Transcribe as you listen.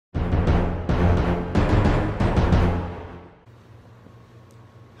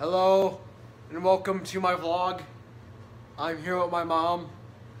Hello, and welcome to my vlog. I'm here with my mom.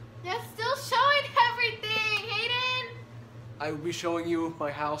 You're still showing everything, Hayden! I will be showing you my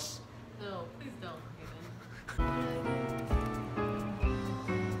house. No, please don't, Hayden.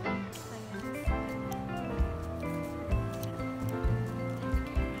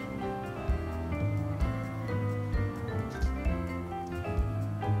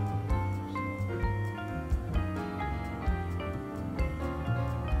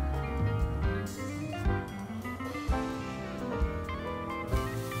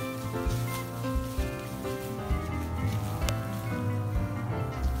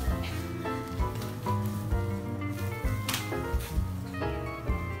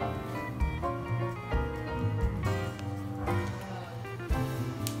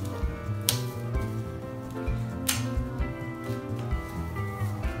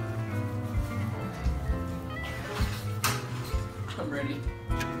 I'm ready.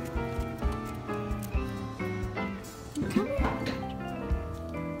 Come here.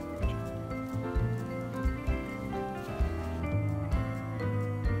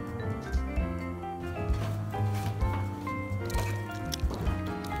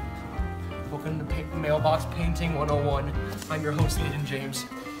 Welcome to Mailbox Painting 101. I'm your host, Hayden James.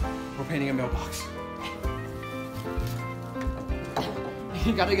 We're painting a mailbox.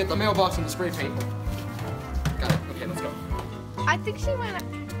 You gotta get the mailbox and the spray paint. Got it. Okay, let's go. I think she went.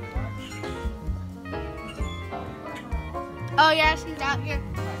 Oh yeah, she's out here.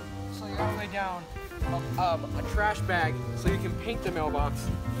 So you're all the way down a trash bag so you can paint the mailbox.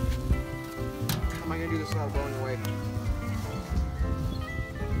 How am I gonna do this without blowing away?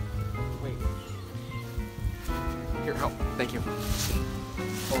 Wait. Here, help. Thank you.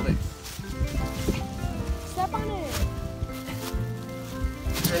 Hold it. Step on it.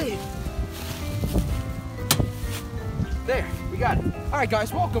 Hey. There, we got it. All right,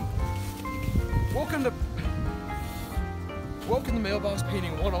 guys, welcome. Welcome to Mailbox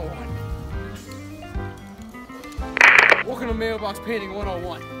Painting 101. Welcome to Mailbox Painting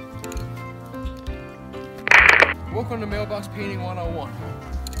 101. Welcome to Mailbox Painting 101.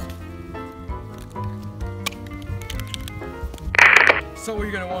 So what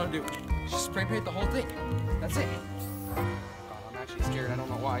you're gonna want to do? Just spray paint the whole thing. That's it. God, I'm actually scared. I don't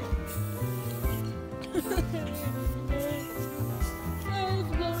know why.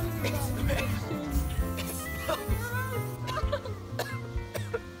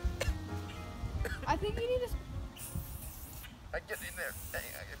 I think you need to. I get in there. Hang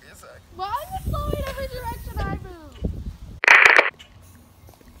on, give me a sec. Why are you flowing every direction I move?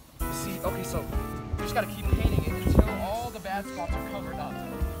 See, okay, so you just gotta keep painting it until all the bad spots are covered up.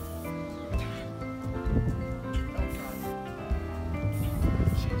 Oh God.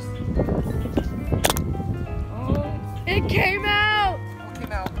 Jeez. Oh, it came out. What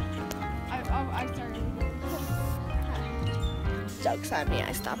came out? I started. Joke's on me.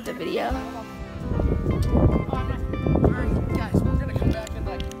 I stopped the video. Alright, guys, we're gonna come back in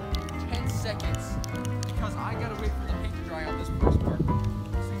like 10 seconds because I gotta wait for the paint to dry on this first part.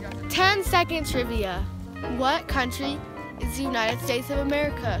 So you guys 10 second trivia. What country is the United States of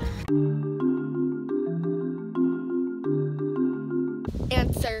America?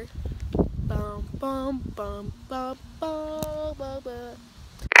 Answer. Bum, bum, bum, bum, bum, bum, bum.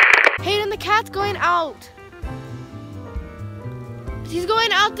 Hayden, the cat's going out. He's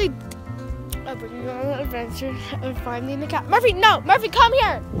going out the. I'll bring you on an adventure of finding the cat. Murphy, no! Murphy, come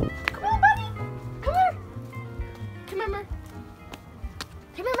here! Come on, buddy! Come here! Come here, Murphy.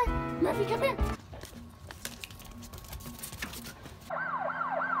 Come here, Murphy, come here!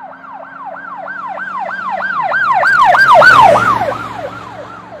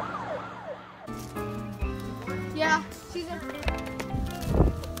 Yeah, she's in.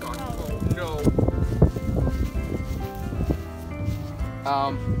 God, oh no.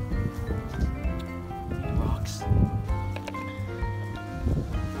 Rocks.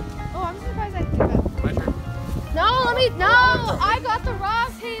 Oh, I'm surprised I did that. My turn. No, let me. No, I got the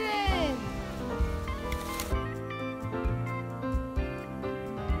rocks, Hayden.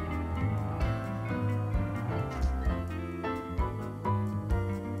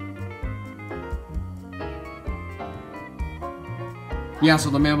 Yeah, so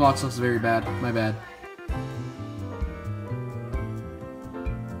the mailbox looks very bad. My bad.